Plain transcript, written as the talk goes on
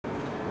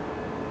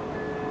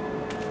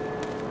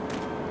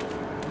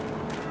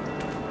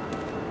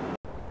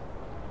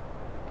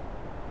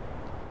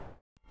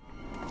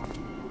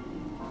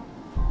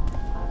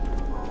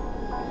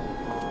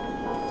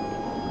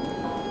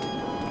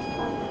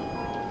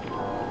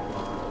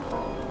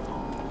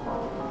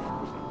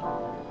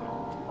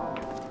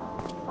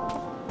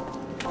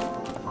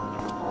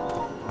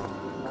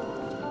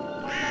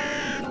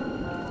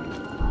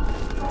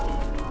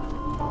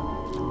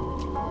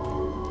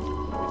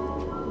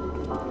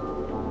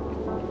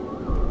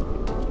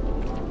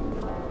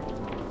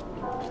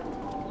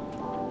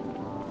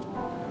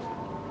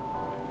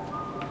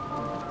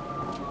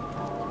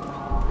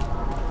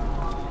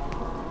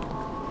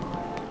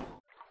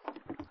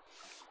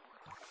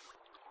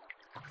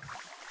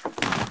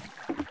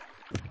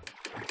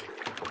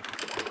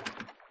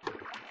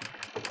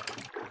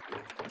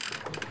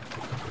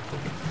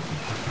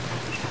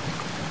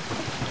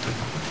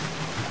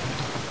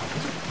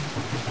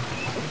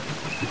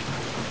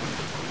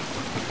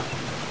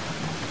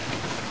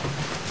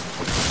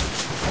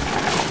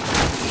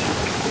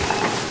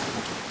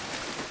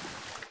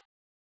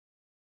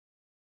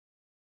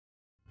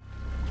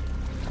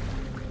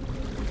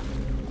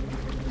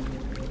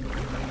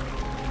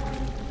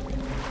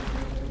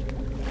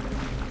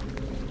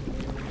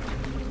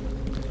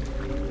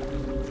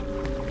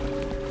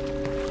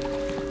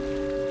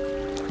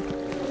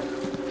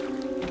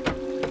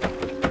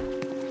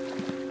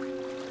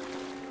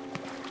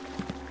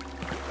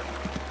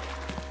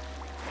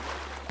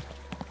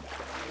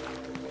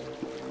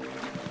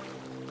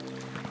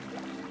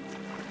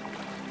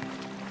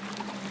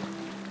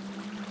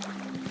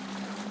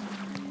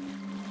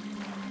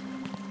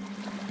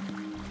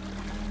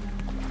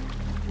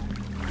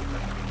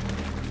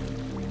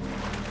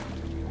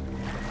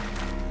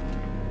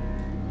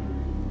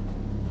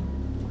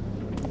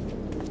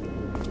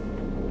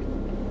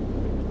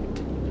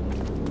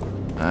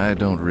I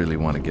don't really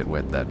want to get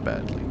wet that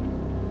badly.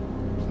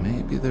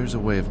 Maybe there's a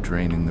way of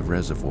draining the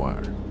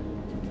reservoir.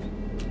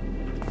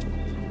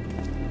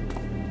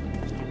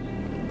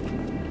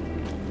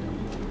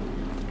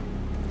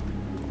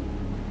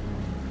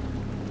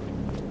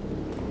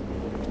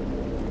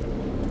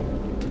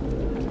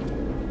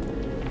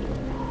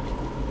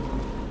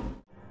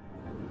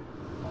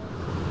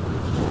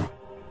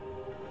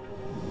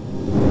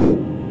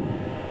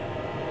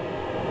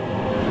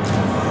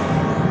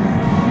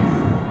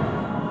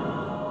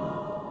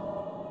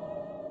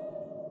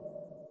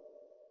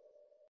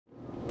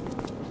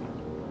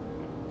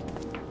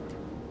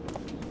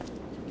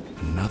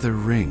 Another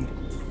ring.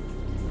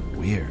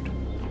 Weird.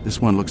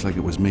 This one looks like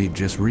it was made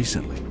just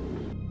recently.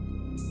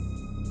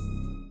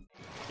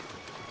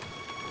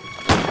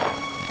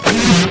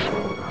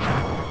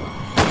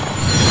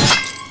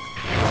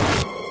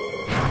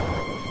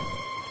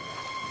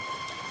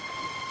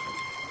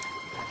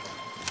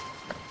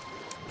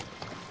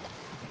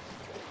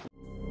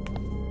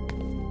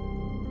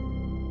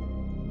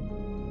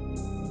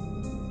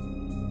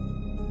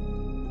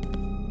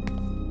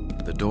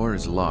 The door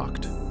is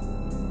locked.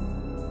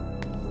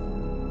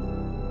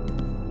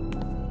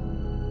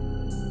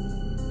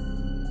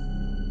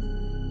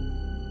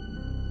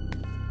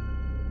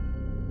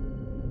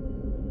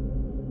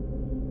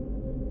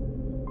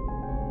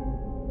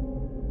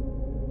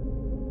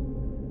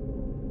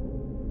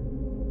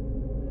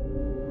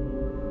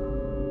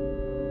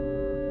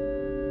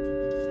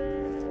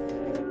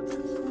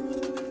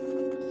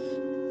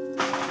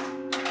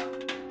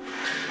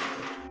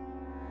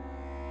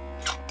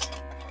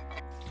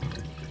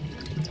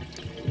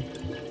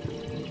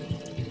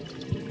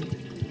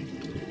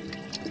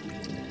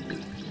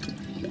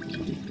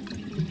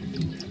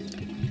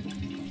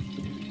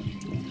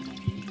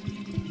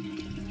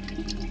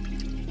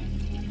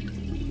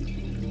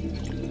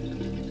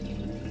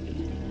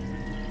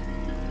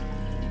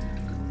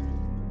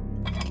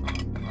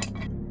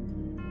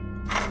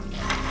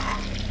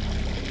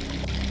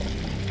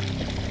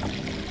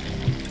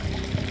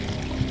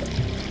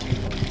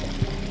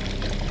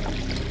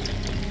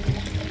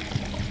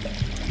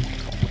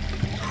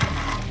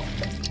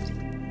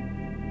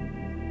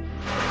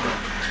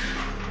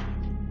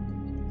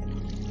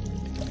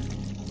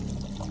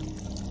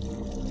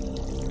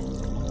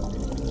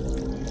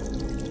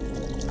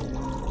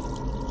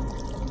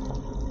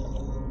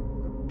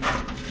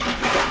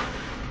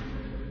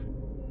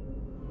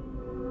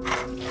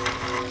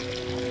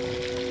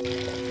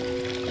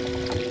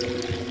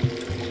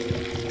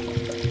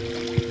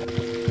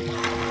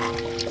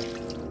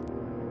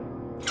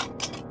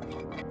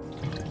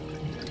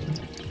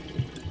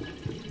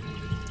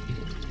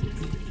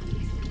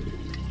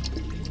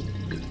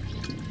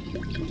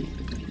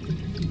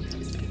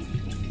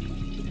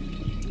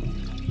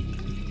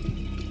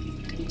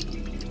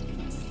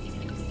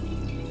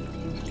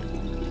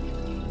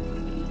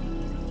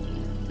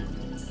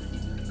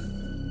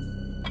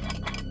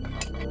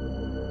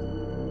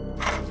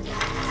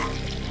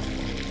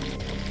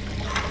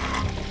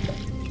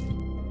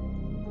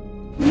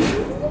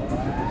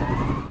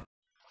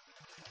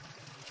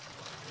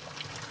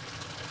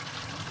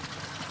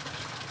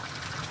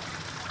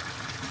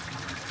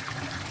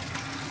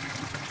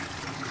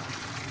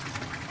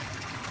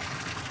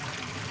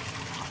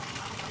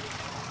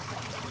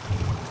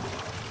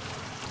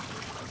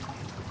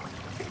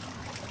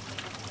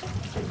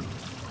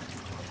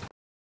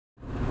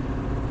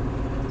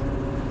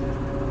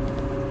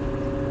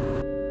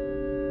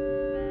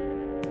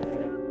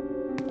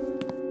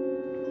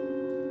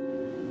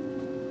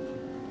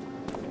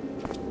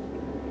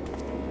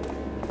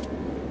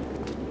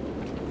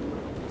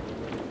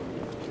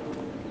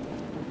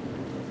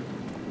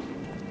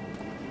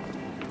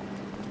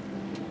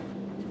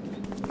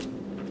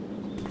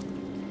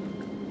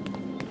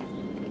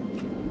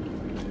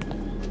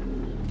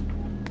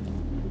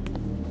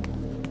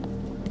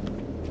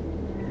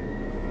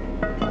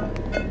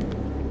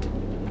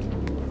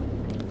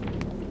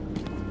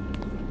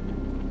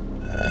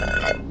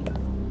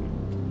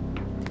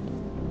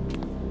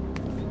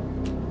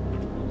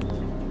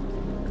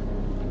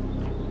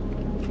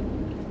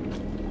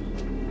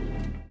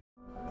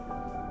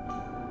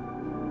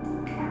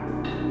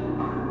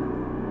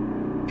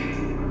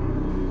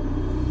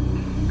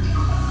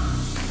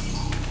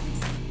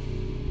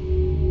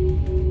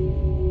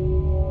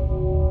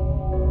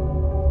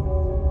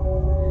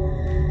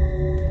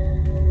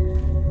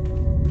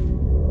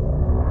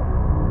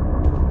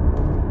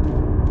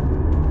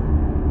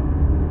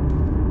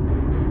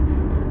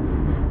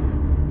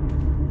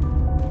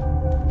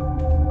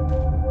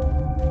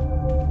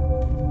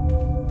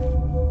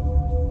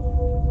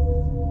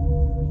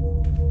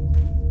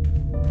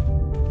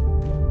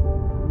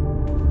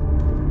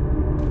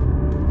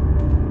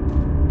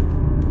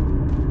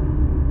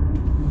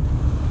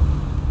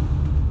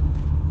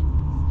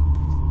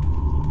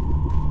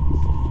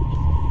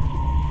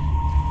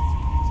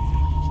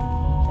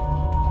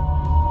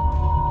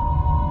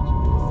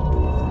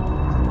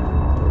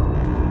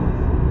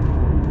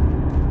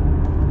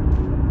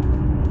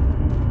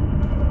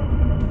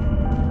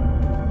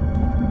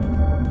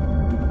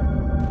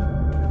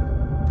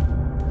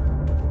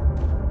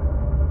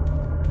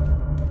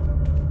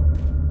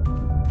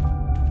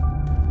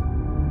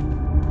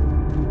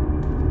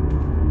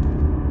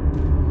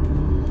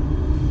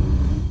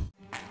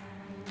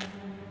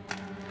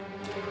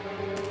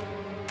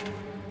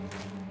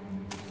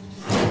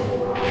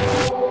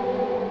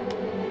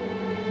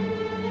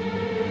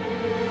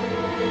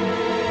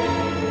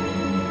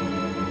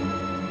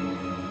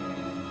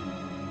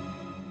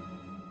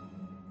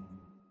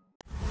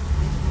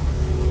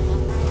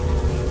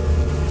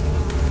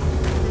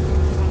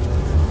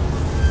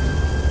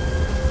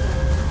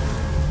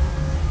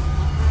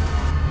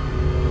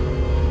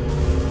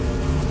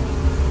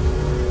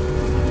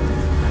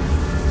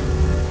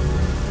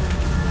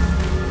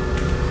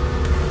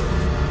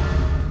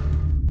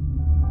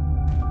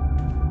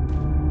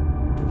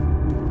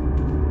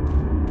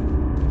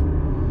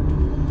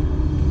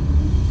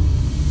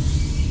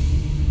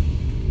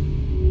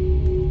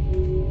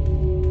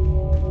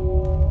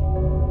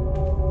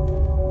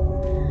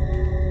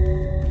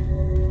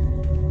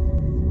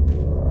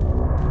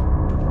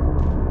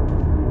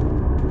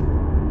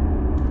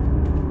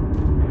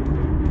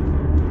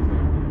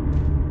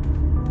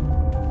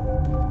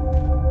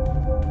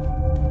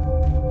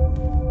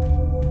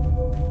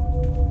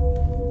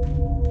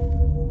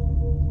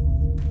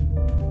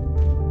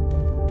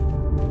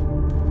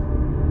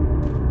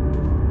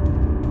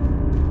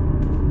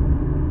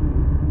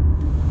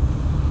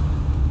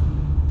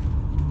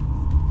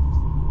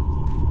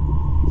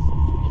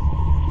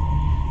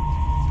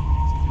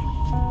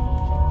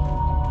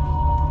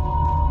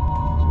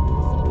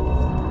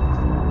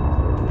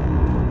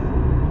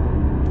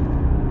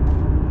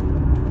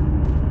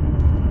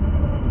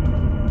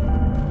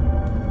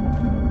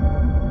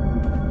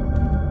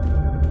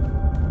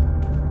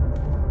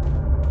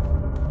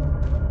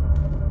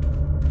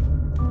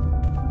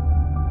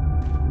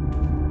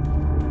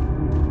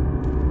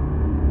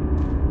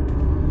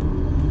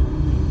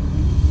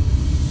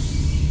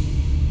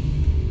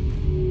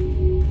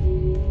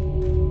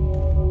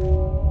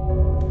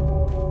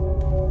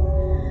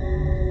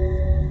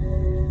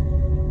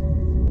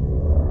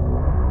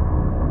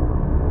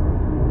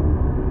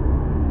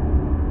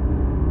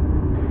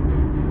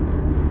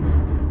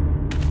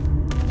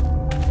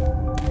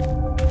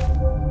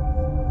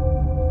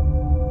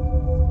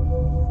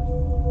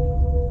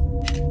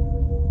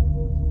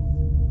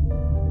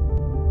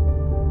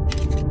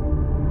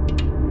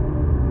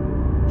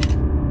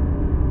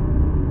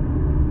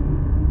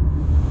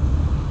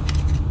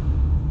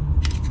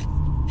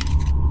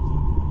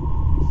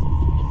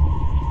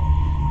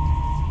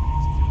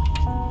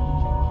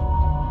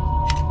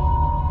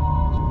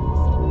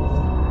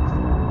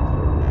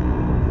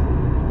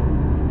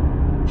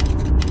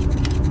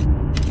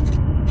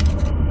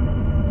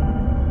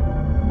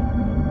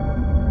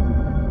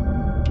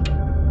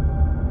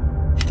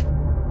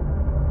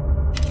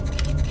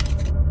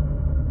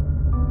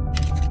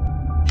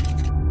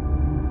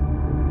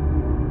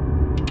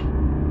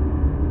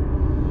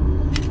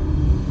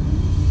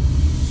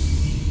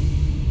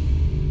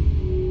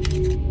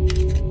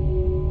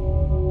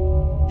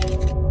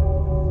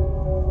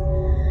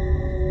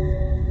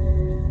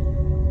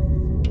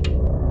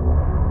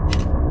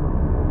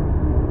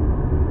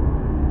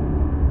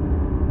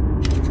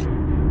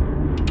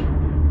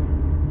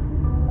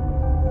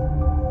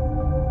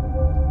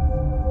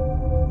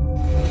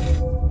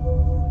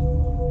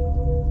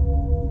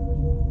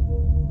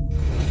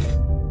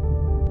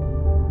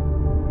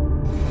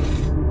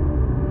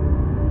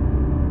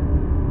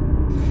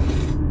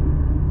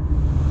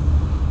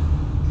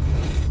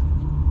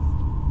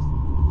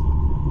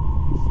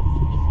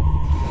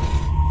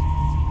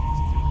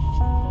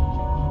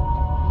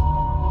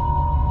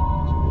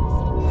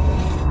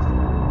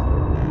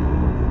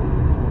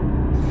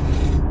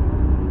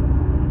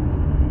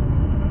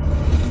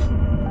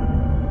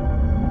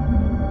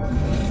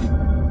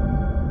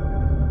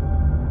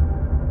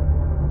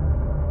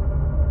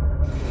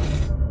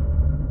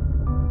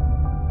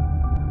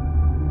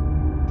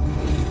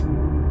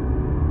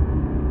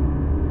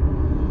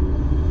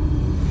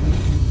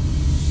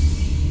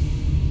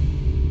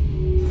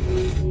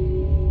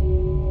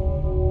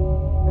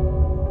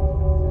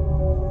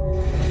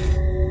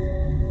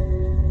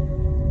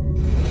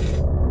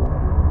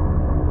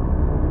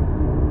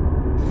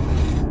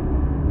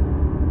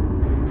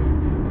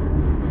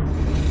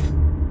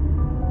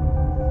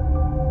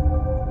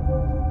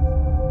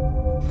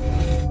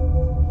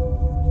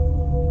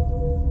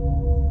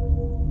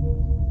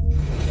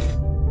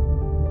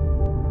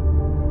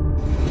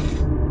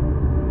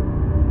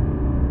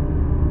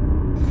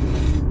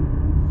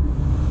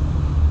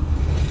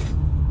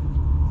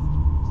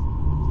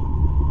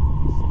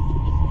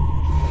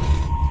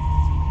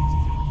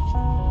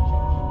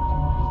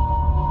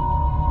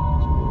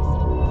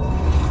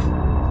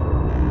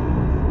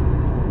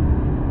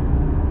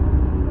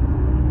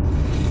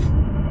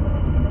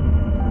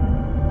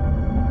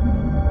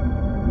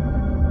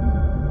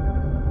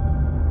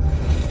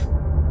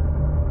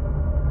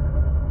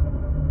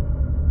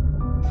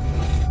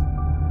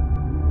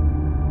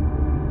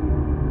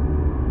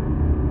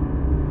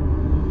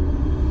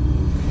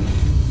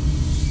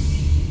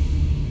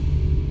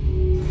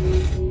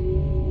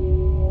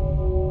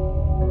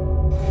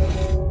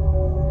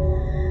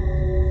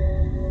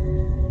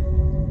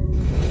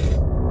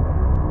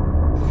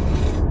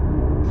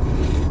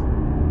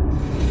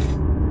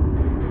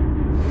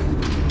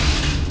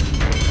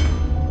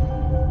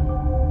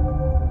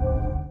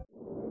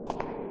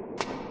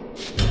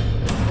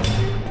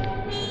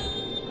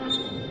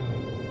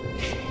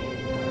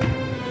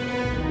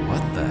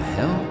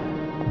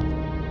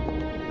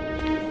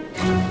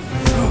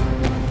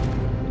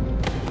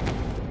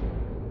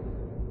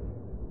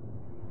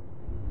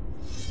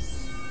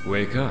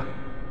 Wake up.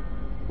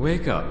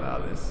 Wake up,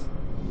 Alice.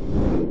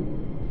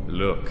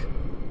 Look,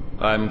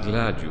 I'm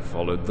glad you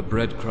followed the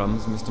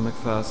breadcrumbs, Mr.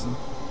 MacPherson.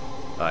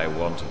 I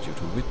wanted you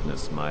to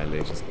witness my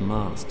latest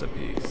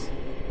masterpiece.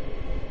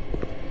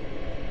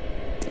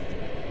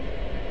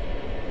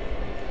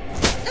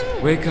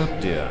 Wake up,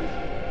 dear.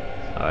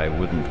 I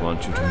wouldn't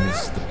want you to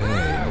miss the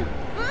pain.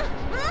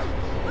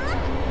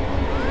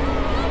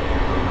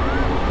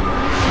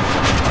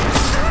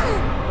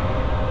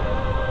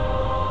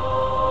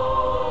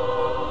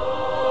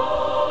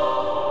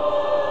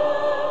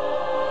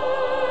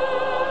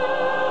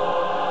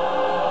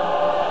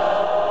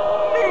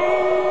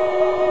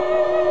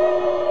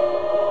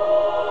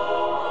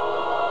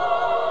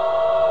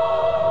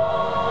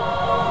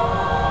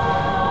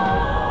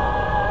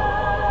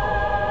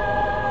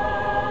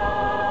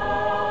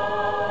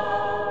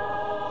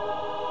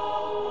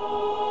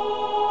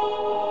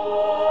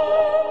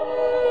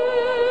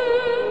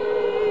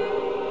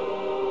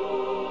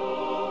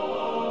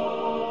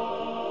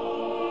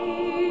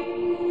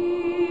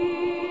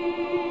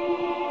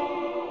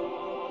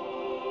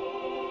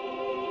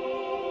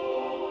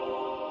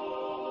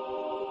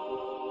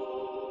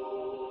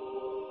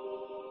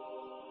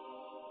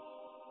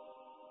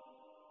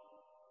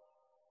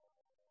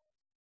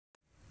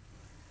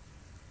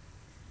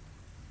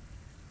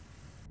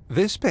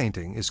 This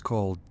painting is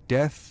called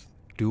Death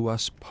Do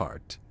Us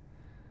Part.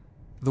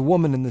 The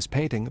woman in this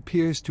painting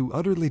appears to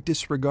utterly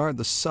disregard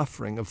the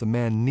suffering of the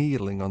man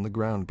kneeling on the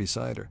ground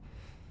beside her.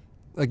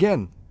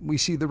 Again, we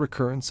see the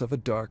recurrence of a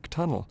dark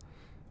tunnel,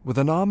 with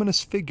an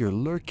ominous figure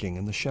lurking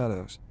in the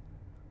shadows.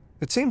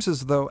 It seems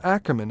as though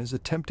Ackerman is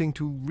attempting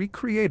to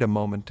recreate a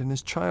moment in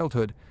his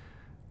childhood,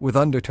 with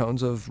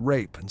undertones of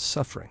rape and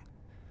suffering.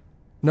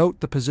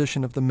 Note the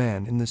position of the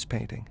man in this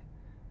painting.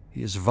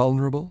 He is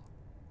vulnerable,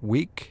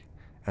 weak,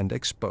 and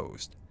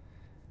exposed.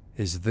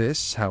 Is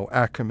this how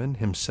Ackerman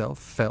himself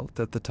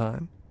felt at the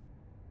time?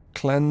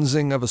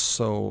 Cleansing of a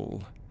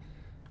soul.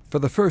 For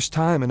the first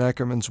time in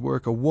Ackerman's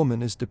work, a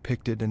woman is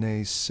depicted in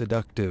a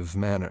seductive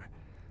manner.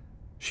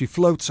 She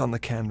floats on the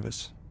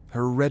canvas,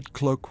 her red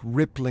cloak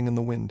rippling in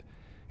the wind,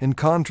 in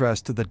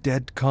contrast to the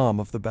dead calm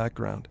of the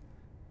background.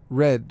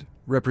 Red,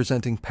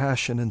 representing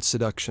passion and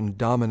seduction,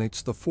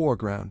 dominates the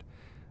foreground,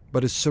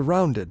 but is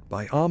surrounded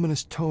by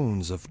ominous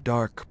tones of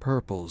dark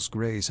purples,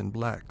 grays, and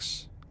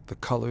blacks, the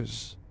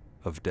colors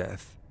of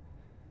death.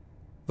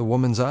 The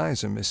woman's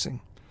eyes are missing,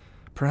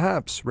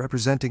 perhaps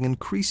representing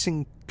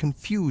increasing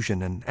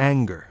confusion and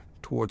anger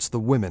towards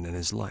the women in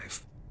his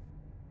life.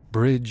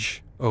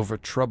 Bridge over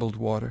troubled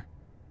water.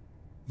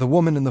 The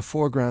woman in the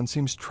foreground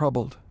seems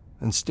troubled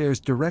and stares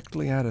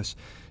directly at us,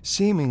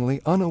 seemingly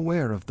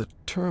unaware of the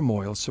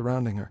turmoil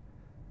surrounding her.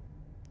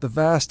 The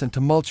vast and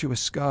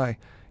tumultuous sky,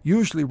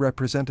 usually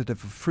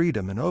representative of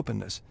freedom and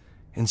openness,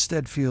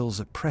 instead feels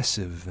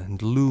oppressive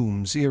and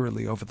looms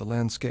eerily over the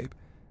landscape.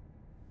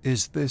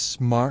 Is this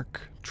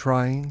Mark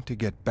trying to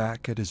get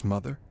back at his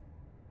mother?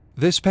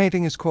 This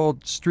painting is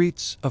called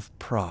Streets of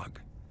Prague.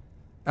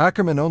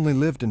 Ackerman only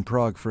lived in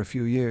Prague for a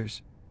few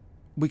years.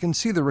 We can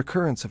see the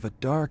recurrence of a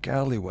dark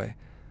alleyway.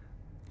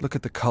 Look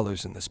at the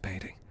colors in this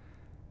painting.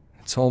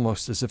 It's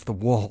almost as if the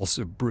walls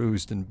are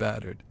bruised and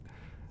battered.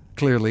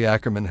 Clearly,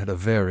 Ackerman had a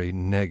very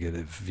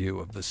negative view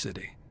of the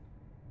city.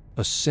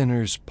 A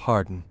sinner's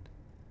pardon.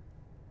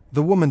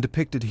 The woman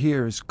depicted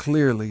here is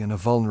clearly in a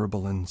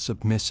vulnerable and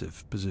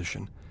submissive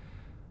position.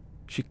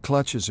 She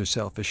clutches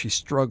herself as she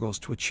struggles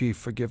to achieve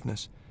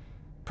forgiveness.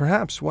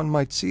 Perhaps one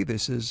might see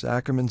this as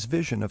Ackerman's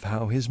vision of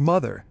how his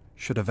mother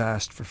should have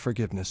asked for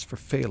forgiveness for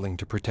failing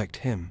to protect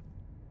him.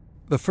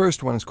 The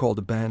first one is called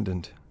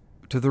Abandoned.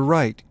 To the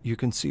right, you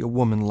can see a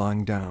woman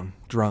lying down,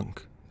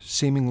 drunk,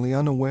 seemingly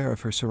unaware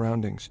of her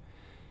surroundings.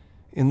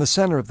 In the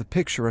center of the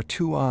picture are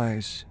two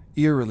eyes,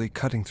 eerily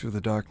cutting through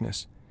the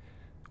darkness.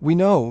 We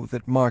know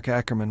that Mark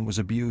Ackerman was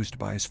abused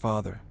by his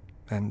father,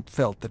 and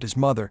felt that his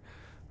mother,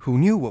 who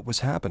knew what was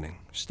happening,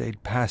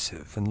 stayed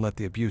passive and let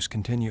the abuse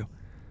continue.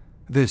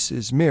 This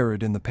is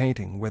mirrored in the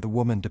painting, where the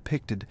woman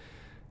depicted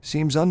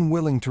seems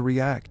unwilling to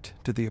react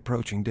to the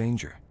approaching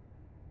danger.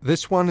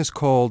 This one is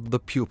called The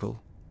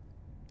Pupil.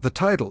 The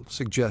title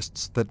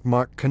suggests that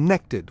Mark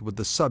connected with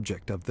the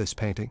subject of this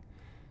painting.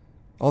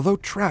 Although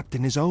trapped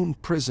in his own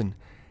prison,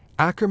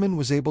 Ackerman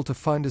was able to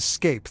find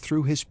escape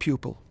through his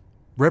pupil,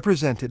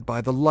 represented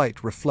by the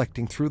light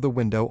reflecting through the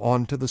window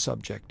onto the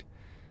subject.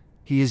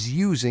 He is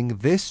using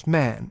this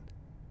man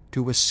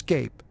to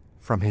escape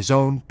from his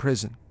own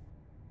prison.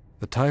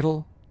 The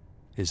title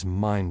is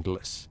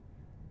Mindless.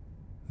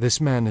 This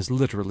man is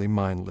literally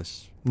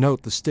mindless.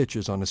 Note the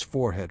stitches on his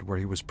forehead where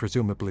he was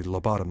presumably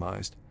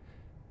lobotomized.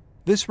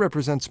 This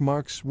represents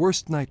Mark's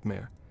worst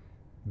nightmare,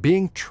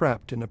 being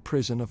trapped in a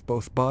prison of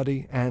both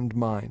body and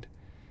mind.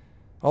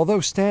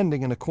 Although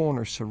standing in a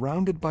corner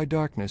surrounded by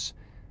darkness,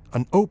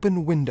 an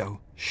open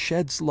window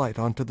sheds light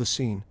onto the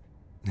scene.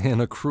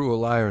 In a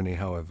cruel irony,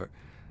 however,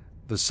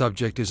 the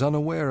subject is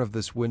unaware of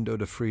this window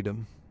to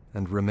freedom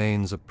and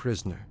remains a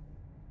prisoner.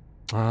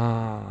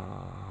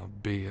 Ah,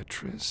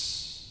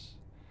 Beatrice.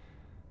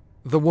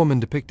 The woman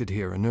depicted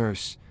here, a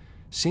nurse,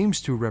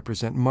 seems to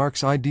represent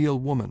Mark's ideal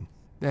woman,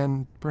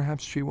 and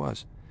perhaps she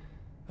was.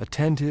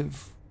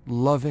 Attentive,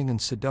 loving,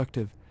 and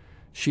seductive,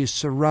 she is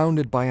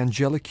surrounded by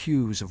angelic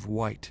hues of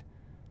white.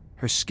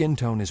 Her skin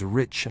tone is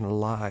rich and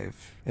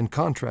alive, in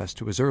contrast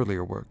to his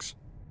earlier works.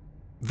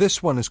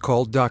 This one is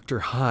called Dr.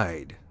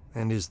 Hyde,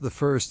 and is the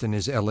first in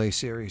his L.A.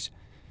 series.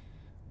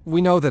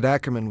 We know that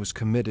Ackerman was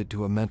committed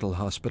to a mental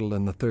hospital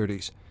in the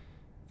 30s.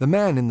 The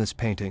man in this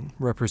painting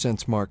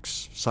represents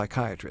Mark's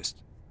psychiatrist.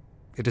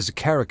 It is a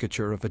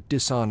caricature of a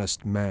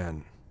dishonest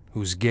man,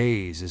 whose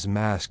gaze is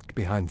masked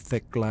behind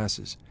thick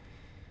glasses.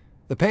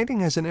 The painting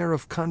has an air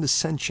of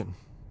condescension.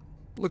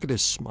 Look at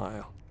his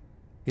smile.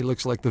 He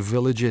looks like the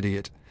village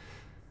idiot.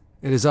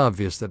 It is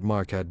obvious that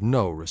Mark had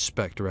no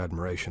respect or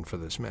admiration for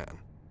this man.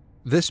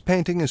 This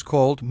painting is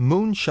called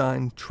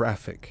Moonshine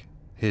Traffic,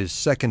 his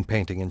second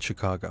painting in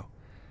Chicago.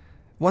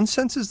 One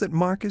senses that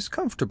Mark is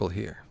comfortable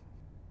here.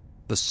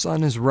 The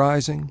sun is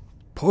rising,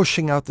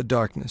 pushing out the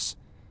darkness.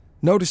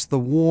 Notice the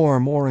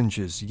warm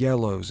oranges,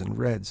 yellows, and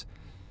reds.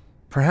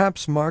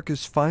 Perhaps Mark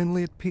is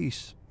finally at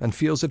peace and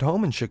feels at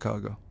home in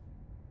Chicago.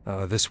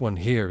 This one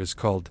here is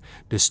called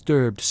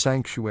Disturbed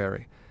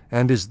Sanctuary,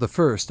 and is the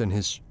first in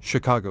his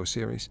Chicago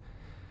series.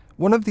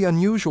 One of the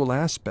unusual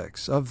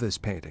aspects of this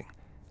painting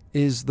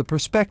is the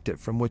perspective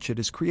from which it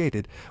is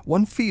created.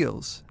 One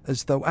feels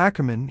as though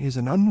Ackerman is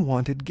an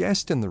unwanted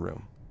guest in the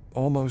room,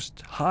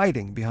 almost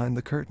hiding behind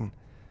the curtain.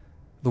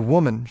 The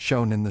woman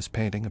shown in this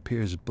painting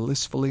appears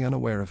blissfully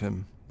unaware of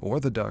him or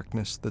the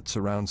darkness that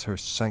surrounds her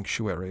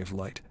sanctuary of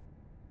light.